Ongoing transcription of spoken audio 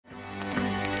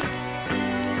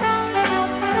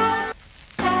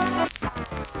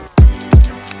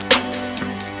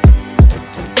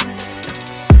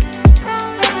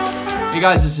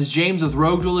guys, this is James with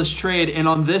Rogue Duelist Trade, and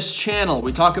on this channel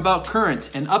we talk about current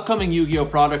and upcoming Yu-Gi-Oh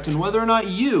product and whether or not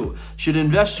you should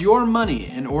invest your money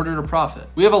in order to profit.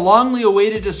 We have a longly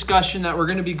awaited discussion that we're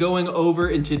going to be going over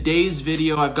in today's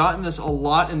video. I've gotten this a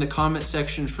lot in the comment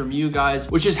section from you guys,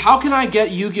 which is how can I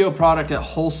get Yu-Gi-Oh product at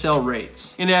wholesale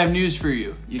rates? And I have news for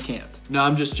you, you can't. No,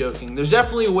 I'm just joking. There's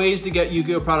definitely ways to get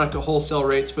Yu-Gi-Oh product at wholesale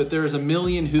rates, but there's a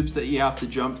million hoops that you have to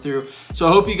jump through. So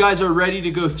I hope you guys are ready to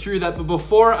go through that. But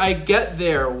before I get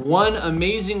there, one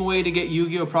amazing way to get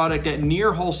Yu-Gi-Oh product at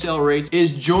near wholesale rates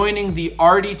is joining the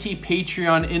RDT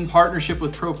Patreon in partnership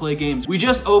with Pro Play Games. We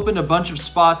just opened a bunch of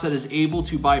spots that is able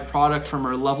to buy product from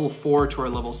our level 4 to our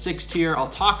level 6 tier. I'll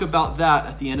talk about that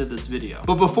at the end of this video.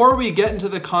 But before we get into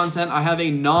the content, I have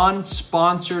a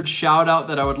non-sponsored shout out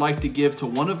that I would like to give to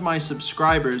one of my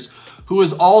subscribers who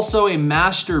is also a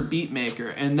master beat maker,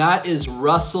 and that is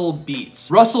Russell Beats.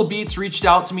 Russell Beats reached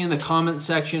out to me in the comment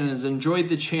section and has enjoyed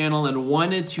the channel and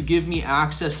wanted to give me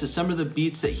access to some of the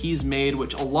beats that he's made,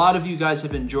 which a lot of you guys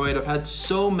have enjoyed. I've had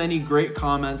so many great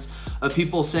comments of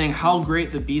people saying how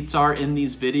great the beats are in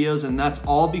these videos, and that's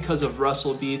all because of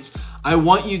Russell Beats. I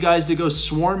want you guys to go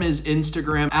swarm his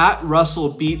Instagram at Russell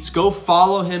Beats. Go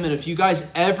follow him, and if you guys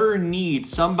ever need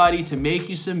somebody to make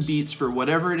you some beats for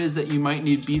whatever it is that you might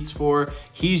need beats for,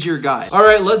 he's your guy. All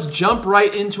right, let's jump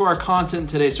right into our content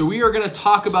today. So we are gonna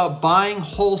talk about buying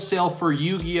wholesale for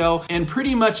Yu-Gi-Oh! And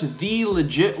pretty much the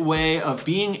legit way of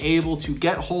being able to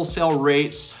get wholesale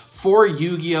rates for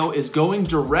Yu-Gi-Oh! Is going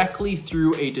directly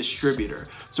through a distributor.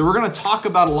 So we're gonna talk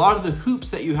about a lot of the hoops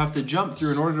that you have to jump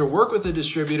through in order to work with a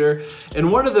distributor.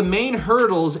 And one of the main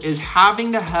hurdles is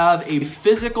having to have a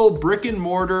physical brick and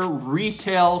mortar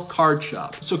retail card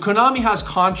shop. So Konami has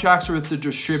contracts with the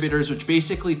distributors, which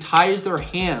basically ties their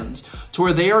hands to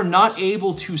where they are not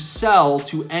able to sell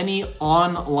to any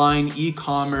online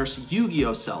e-commerce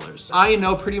Yu-Gi-Oh! Sellers. I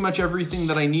know pretty much everything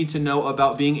that I need to know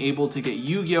about being able to get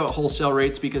Yu-Gi-Oh! At wholesale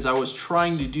rates because I was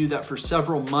trying to do that for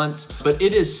several months, but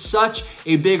it is such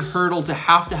a big hurdle to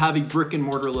have a brick and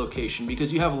mortar location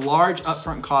because you have large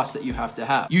upfront costs that you have to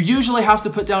have. You usually have to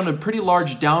put down a pretty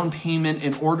large down payment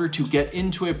in order to get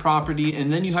into a property,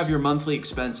 and then you have your monthly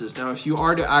expenses. Now, if you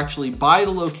are to actually buy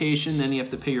the location, then you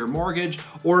have to pay your mortgage,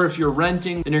 or if you're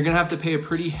renting, then you're gonna have to pay a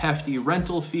pretty hefty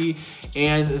rental fee,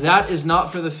 and that is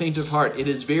not for the faint of heart. It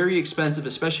is very expensive,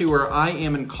 especially where I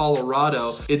am in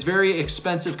Colorado. It's very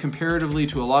expensive comparatively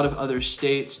to a lot of other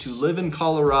states to live in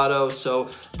Colorado, so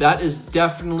that is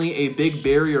definitely a big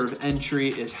barrier of entry,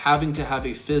 is having to have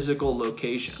a physical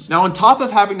location. Now, on top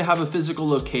of having to have a physical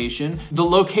location, the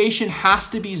location has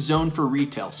to be zoned for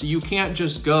retail. So you can't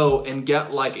just go and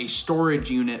get like a storage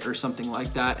unit or something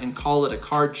like that and call it a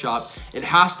card shop. It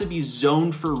has to be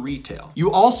zoned for retail.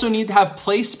 You also need to have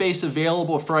play space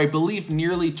available for, I believe,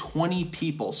 nearly 20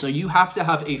 people. So you have to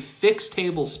have a fixed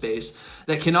table space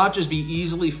that cannot just be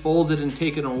easily folded and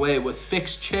taken away, with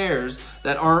fixed chairs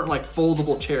that aren't like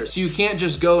foldable chairs. So you can't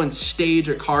just go and stage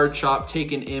a card shop,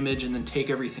 take an image, and then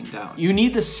take everything down. You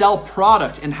need to sell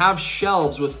product and have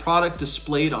shelves with product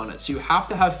displayed on it. So you have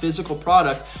to have physical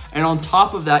product, and on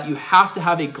top of that, you have to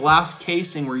have a glass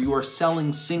casing where you are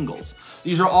selling singles.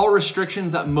 These are all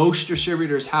restrictions that most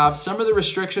distributors have. Some of the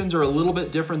restrictions are a little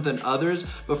bit different than others,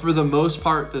 but for the most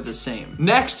part, they're the same.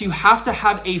 Next, you have to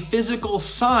have a physical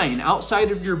sign outside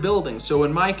of your building. So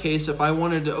in my case, if I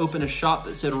wanted to open a shop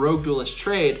that said Rogue Duelist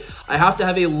Trade, I have to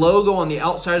have a logo on the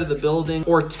outside of the building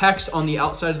or text on the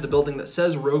outside of the building that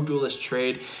says Rogue Duelist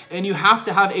Trade, and you have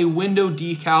to have a window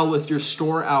decal with your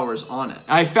store hours on it.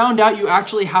 I found out you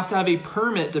actually have to have a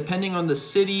permit depending on the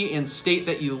city and state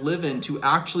that you live in to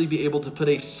actually be able to put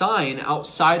a sign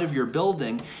outside of your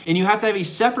building, and you have to have a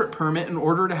separate permit in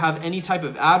order to have any type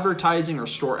of advertising or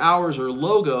store hours or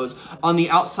logos on the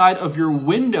outside of your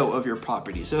window of your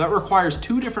property. So that requires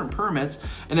 2 different permits,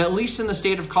 and at least in the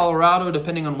state of Colorado,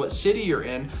 depending on what city you're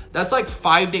in, that's like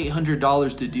 $500 to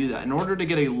 $800 to do that. In order to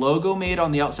get a logo made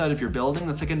on the outside of your building,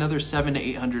 that's like another $700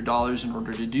 to $800 in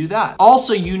order to do that.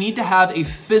 Also, you need to have a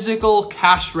physical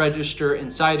cash register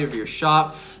inside of your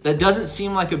shop. That doesn't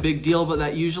seem like a big deal, but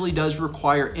that usually does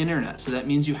require internet. So that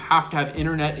means you have to have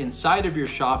internet inside of your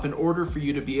shop in order for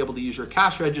you to be able to use your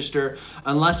cash register,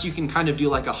 unless you can kind of do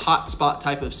like a hotspot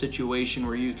type of situation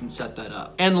where you can set that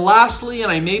up. And lastly,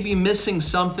 and I may be missing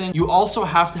something, you also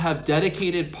have to have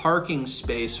dedicated parking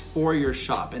space for your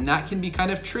shop. And that can be kind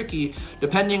of tricky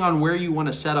depending on where you want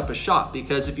to set up a shop,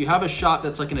 because if you have a shop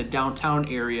that's like in a downtown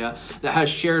area that has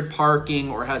shared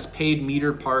parking or has paid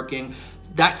metered parking,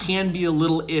 that can be a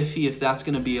little iffy if that's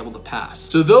gonna be able to pass.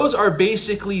 So those are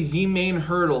basically the main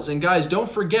hurdles. And guys, don't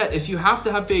forget, if you have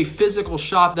to have a physical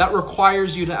shop, that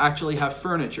requires you to actually have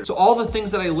furniture. So all the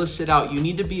things that I listed out, you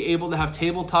need to be able to have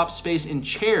tabletop space and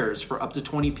chairs for up to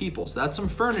 20 people. So that's some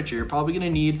furniture. You're probably gonna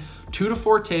need 2 to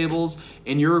 4 tables,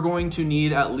 and you're going to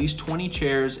need at least 20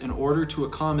 chairs in order to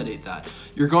accommodate that.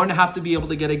 You're going to have to be able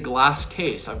to get a glass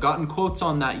case. I've gotten quotes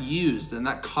on that used, and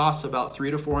that costs about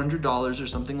 $300 to $400 or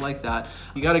something like that.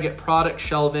 You got to get product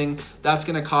shelving. That's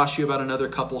going to cost you about another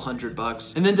couple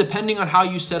 $100. And then depending on how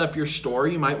you set up your store,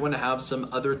 you might want to have some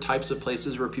other types of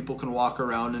places where people can walk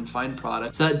around and find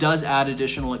products. So that does add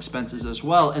additional expenses as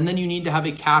well. And then you need to have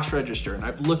a cash register. And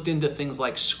I've looked into things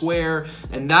like Square,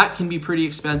 and that can be pretty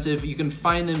expensive. You can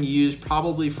find them used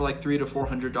probably for like $300 to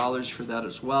 $400 for that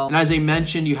as well. And as I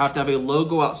mentioned, you have to have a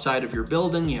logo outside of your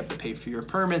building. You have to pay for your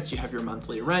permits. You have your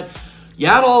monthly rent. You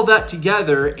add all that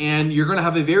together and you're gonna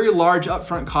have a very large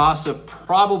upfront cost of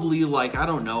probably like, I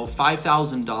don't know,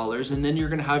 $5,000. And then you're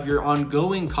gonna have your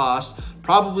ongoing cost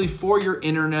probably for your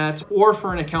internet or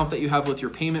for an account that you have with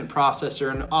your payment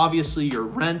processor, and obviously your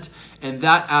rent. And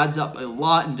that adds up a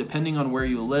lot, and depending on where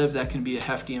you live, that can be a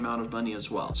hefty amount of money as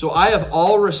well. So I have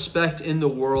all respect in the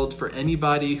world for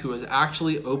anybody who has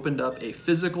actually opened up a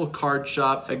physical card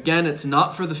shop. Again, it's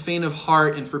not for the faint of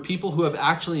heart, and for people who have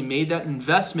actually made that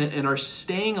investment and are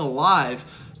staying alive,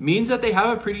 means that they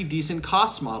have a pretty decent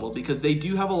cost model because they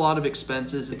do have a lot of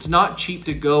expenses. It's not cheap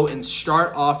to go and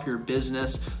start off your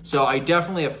business. So I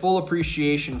definitely have full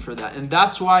appreciation for that. And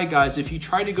that's why, guys, if you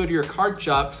try to go to your card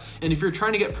shop and if you're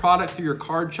trying to get product through your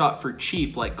card shop for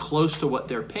cheap, like close to what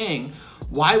they're paying,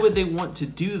 why would they want to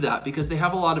do that? Because they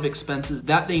have a lot of expenses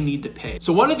that they need to pay.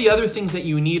 So one of the other things that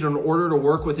you need in order to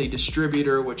work with a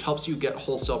distributor, which helps you get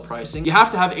wholesale pricing, you have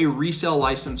to have a resale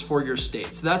license for your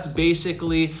state. So that's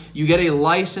basically, you get a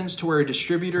license to where a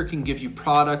distributor can give you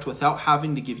product without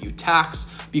having to give you tax,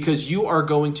 because you are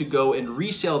going to go and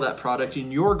resell that product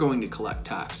and you're going to collect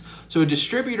tax. So a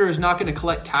distributor is not going to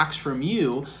collect tax from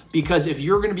you, because if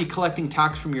you're going to be collecting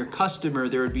tax from your customer,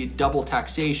 there would be double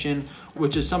taxation,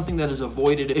 which is something that is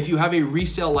avoided if you have a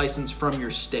resale license from your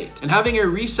state. And having a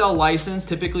resale license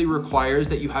typically requires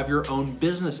that you have your own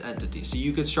business entity. So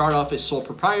you could start off as sole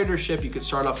proprietorship, you could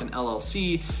start off an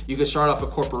LLC, you could start off a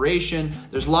corporation.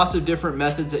 There's lots of different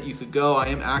methods that you could go. I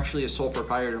am actually a sole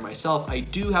proprietor myself. I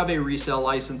do have a resale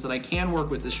license and I can work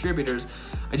with distributors.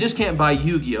 I just can't buy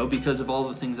Yugioh because of all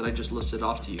the things that I just listed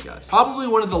off to you guys. Probably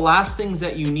one of the last things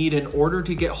that you need in order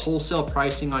to get wholesale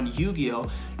pricing on Yugioh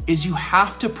is you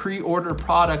have to pre-order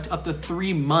product up to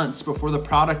 3 months before the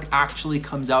product actually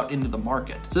comes out into the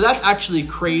market. So that's actually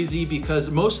crazy, because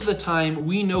most of the time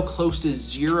we know close to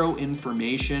zero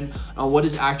information on what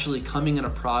is actually coming in a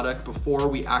product before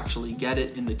we actually get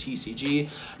it in the TCG.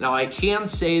 Now I can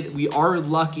say that we are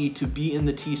lucky to be in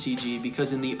the TCG,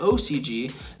 because in the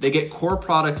OCG, they get core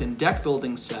product and deck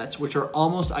building sets, which are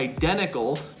almost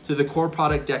identical to the core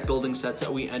product deck building sets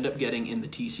that we end up getting in the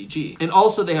TCG. And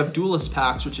also they have duelist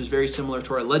packs, which is very similar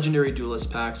to our legendary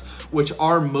duelist packs, which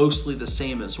are mostly the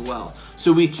same as well.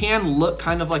 So we can look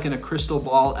kind of like in a crystal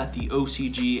ball at the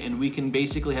OCG, and we can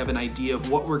basically have an idea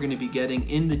of what we're going to be getting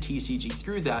in the TCG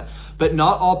through that. But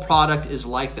not all product is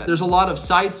like that. There's a lot of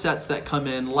side sets that come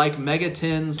in, like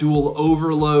Megatins, Dual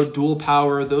Overload, Dual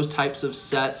Power, those types of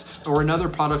sets, or another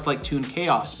product like Toon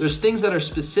Chaos. There's things that are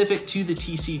specific to the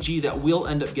TCG that we'll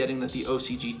end up getting that the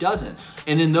OCG doesn't.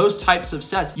 And in those types of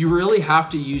sets, you really have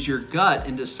to use your gut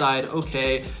and decide,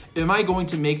 okay, am I going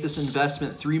to make this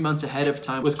investment 3 months ahead of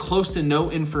time with close to no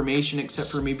information except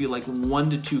for maybe like 1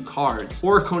 to 2 cards?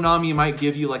 Or Konami might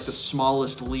give you like the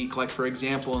smallest leak, like for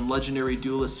example in Legendary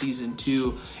Duelist Season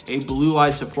 2, a Blue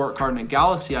Eye support card and a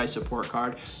Galaxy Eye support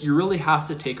card. You really have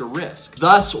to take a risk.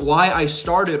 Thus why I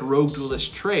started Rogue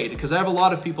Duelist Trade, because I have a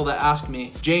lot of people that ask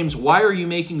me, James, why are you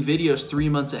making videos 3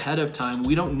 months ahead of time?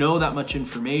 We don't know that much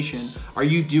information. Are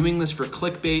you doing this for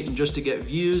clickbait and just to get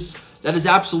views? That is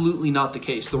absolutely not the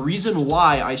case. The reason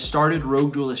why I started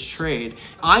Rogue Duelist Trade,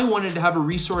 I wanted to have a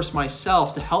resource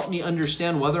myself to help me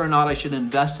understand whether or not I should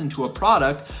invest into a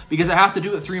product, because I have to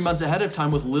do it 3 months ahead of time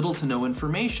with little to no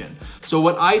information. So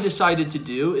what I decided to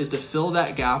do is to fill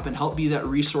that gap and help be that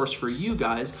resource for you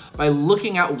guys by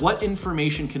looking at what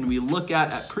information can we look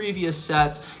at previous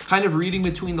sets, kind of reading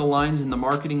between the lines in the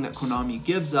marketing that Konami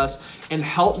gives us, and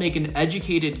help make an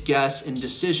educated guess and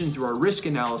decision through our risk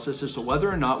analysis as to whether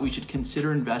or not we should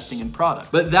consider investing in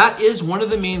product. But that is one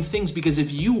of the main things, because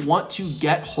if you want to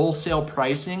get wholesale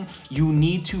pricing, you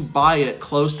need to buy it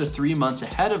close to 3 months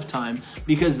ahead of time,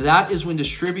 because that is when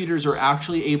distributors are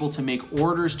actually able to make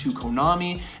orders to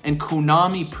Konami, and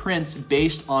Konami prints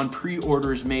based on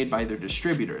pre-orders made by their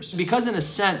distributors. Because in a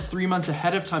sense, 3 months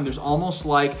ahead of time, there's almost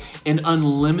like an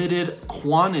unlimited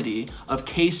quantity of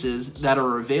cases that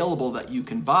are available that you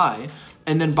can buy.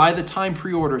 And then by the time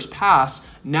pre-orders pass,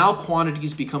 now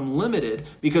quantities become limited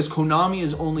because Konami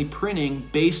is only printing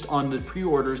based on the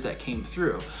pre-orders that came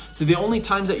through. So the only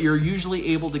times that you're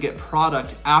usually able to get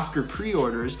product after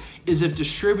pre-orders is if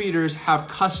distributors have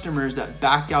customers that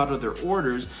back out of their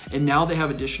orders and now they have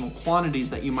additional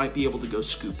quantities that you might be able to go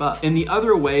scoop up. And the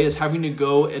other way is having to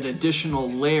go an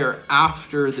additional layer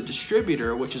after the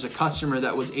distributor, which is a customer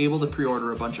that was able to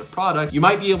pre-order a bunch of product. You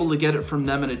might be able to get it from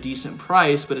them at a decent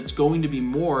price, but it's going to be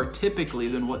more typically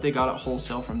than what they got at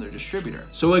wholesale from their distributor.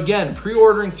 So again,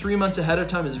 pre-ordering 3 months ahead of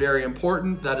time is very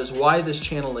important. That is why this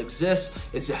channel exists.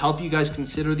 It's to help you guys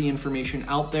consider the information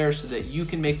out there so that you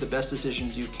can make the best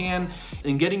decisions you can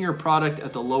in getting your product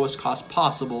at the lowest cost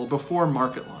possible before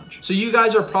market launch. So you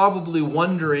guys are probably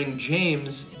wondering,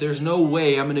 James, there's no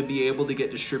way I'm gonna be able to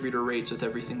get distributor rates with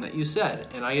everything that you said.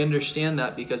 And I understand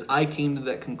that because I came to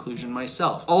that conclusion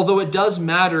myself. Although it does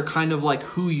matter kind of like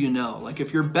who you know. Like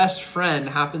if your best friend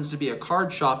happens to be a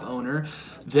card shop owner,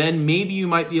 then maybe you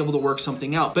might be able to work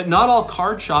something out. But not all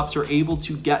card shops are able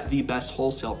to get the best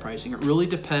wholesale pricing. It really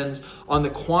depends on the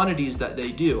quantities that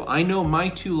they do. I know my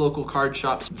 2 local card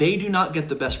shops, they do not get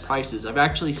the best prices. I've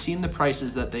actually seen the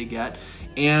prices that they get,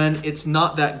 and it's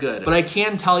not that good. But I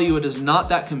can tell you it is not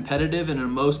that competitive, and in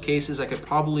most cases I could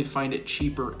probably find it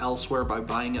cheaper elsewhere by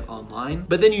buying it online.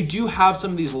 But then you do have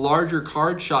some of these larger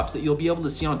card shops that you'll be able to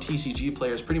see on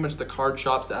TCGPlayer, pretty much the card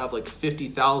shops that have like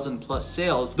 50,000 plus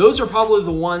sales. Those are probably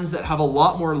the ones that have a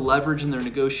lot more leverage in their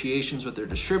negotiations with their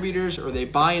distributors, or they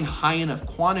buy in high enough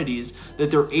quantities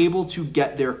that they're able to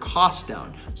get their costs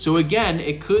down. So again,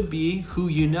 it could be who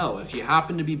you know. If you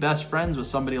happen to be best friends with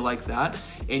somebody like that,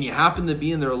 and you happen to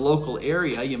be in their local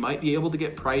area, you might be able to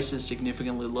get prices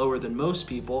significantly lower than most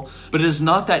people, but it is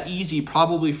not that easy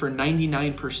probably for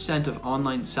 99% of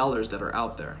online sellers that are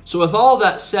out there. So with all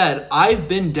that said, I've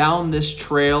been down this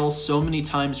trail so many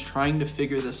times trying to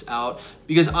figure this out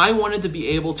because I wanted to be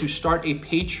able to start a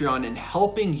Patreon and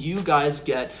helping you guys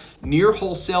get near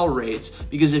wholesale rates,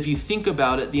 because if you think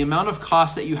about it, the amount of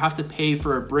cost that you have to pay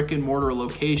for a brick and mortar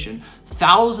location,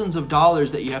 thousands of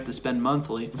dollars that you have to spend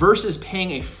monthly versus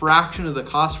paying a fraction of the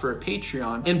cost for a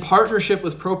Patreon. In partnership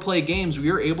with Pro Play Games,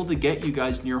 we are able to get you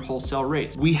guys near wholesale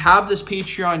rates. We have this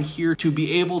Patreon here to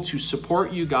be able to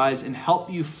support you guys and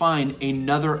help you find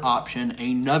another option,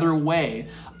 another way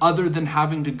other than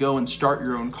having to go and start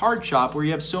your own card shop where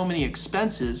you have so many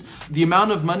expenses. The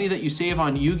amount of money that you save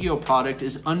on Yu-Gi-Oh product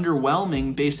is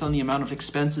underwhelming based on the amount of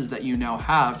expenses that you now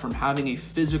have from having a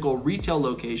physical retail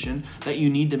location that you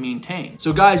need to maintain.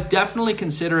 So guys, definitely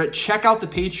consider it. Check out the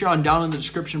Patreon down in the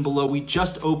description below. We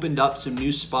just opened up some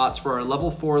new spots for our level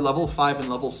 4, level 5, and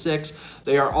level 6.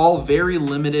 They are all very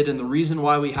limited, and the reason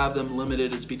why we have them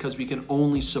limited is because we can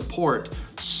only support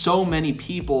so many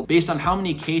people based on how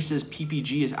many cases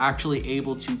PPG is actually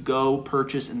able to go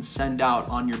purchase and send out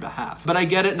on your behalf. But I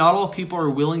get it, not all people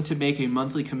are willing to make a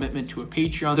monthly commitment to a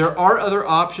Patreon. There are other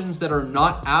options that are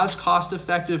not as cost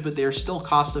effective, but they are still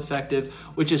cost effective,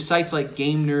 which is sites like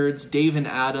Game Nerds, Dave and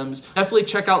Adams. Definitely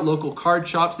check out local card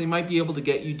shops. They might be able to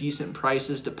get you decent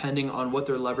prices depending on what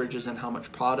their leverage is and how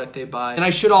much product they buy. And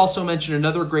I should also mention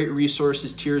another great resource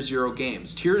is Tier 0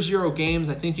 Games. Tier 0 Games,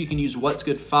 I think you can use What's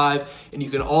Good 5, and you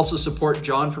can also support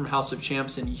John from House of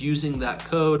Champs in using that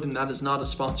code, and that is not a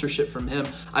sponsorship from him.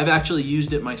 I've actually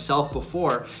used it myself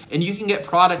before, and you can get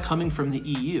product coming from the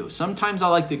EU. Sometimes I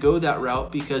like to go that route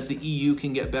because the EU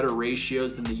can get better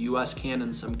ratios than the US can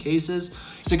in some cases.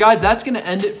 So guys, that's gonna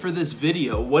end it for this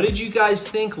video. What did you guys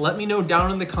think? Let me know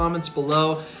down in the comments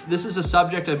below. This is a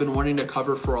subject I've been wanting to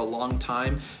cover for a long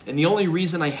time, and the only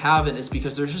reason I haven't is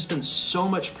because there's just been so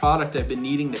much product I've been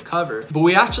needing to cover. But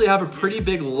we actually have a pretty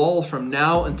big lull from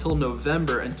now until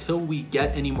November until we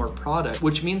get any more product,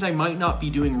 which means I might not be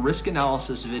doing risk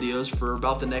analysis videos for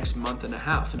about the next month and a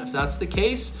half. And if that's the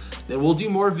case, then we'll do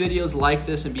more videos like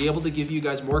this and be able to give you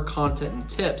guys more content and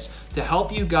tips to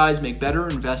help you guys make better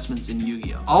investments in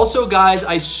Yu-Gi-Oh. Also guys,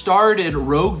 I started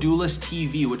Rogue Duelist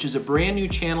TV, which is a brand new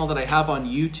channel that I have on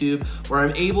YouTube where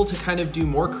I'm able to kind of do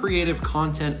more creative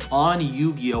content on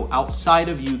Yu-Gi-Oh outside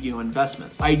of Yu-Gi-Oh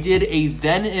investments. I did a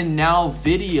then and now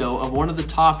video of one of the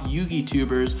top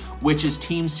Yu-Gi-Tubers, which is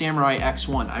Team Samurai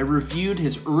X1. I reviewed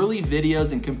his early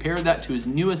videos and compared that to his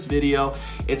newest video.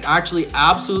 It's actually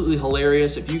absolutely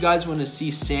hilarious. If you guys want to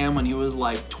see Sam when he was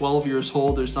like 12 years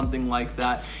old or something like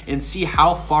that and see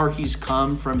how far he's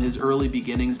come from his early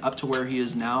beginnings up to where he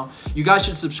is now, you guys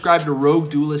should subscribe to Rogue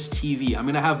Duelist TV. I'm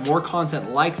gonna have more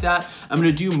content like that. I'm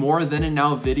gonna do more then and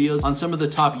now videos on some of the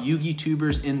top Yugi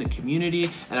tubers in the community,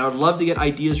 and I would love to get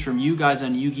ideas from you guys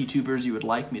on Yugi tubers you would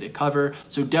like me to cover,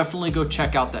 so definitely go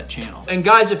check out that channel. And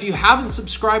guys, if you haven't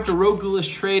subscribed to Rogue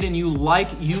Duelist Trade and you like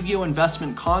Yu-Gi-Oh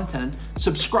investment content,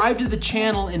 subscribe to the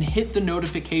channel and hit the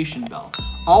notification bell.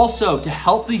 Also, to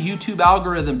help the YouTube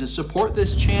algorithm to support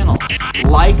this channel,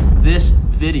 like this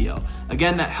video.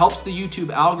 Again, that helps the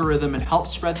YouTube algorithm and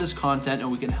helps spread this content,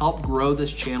 and we can help grow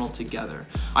this channel together.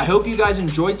 I hope you guys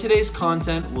enjoyed today's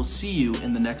content. We'll see you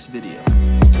in the next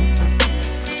video.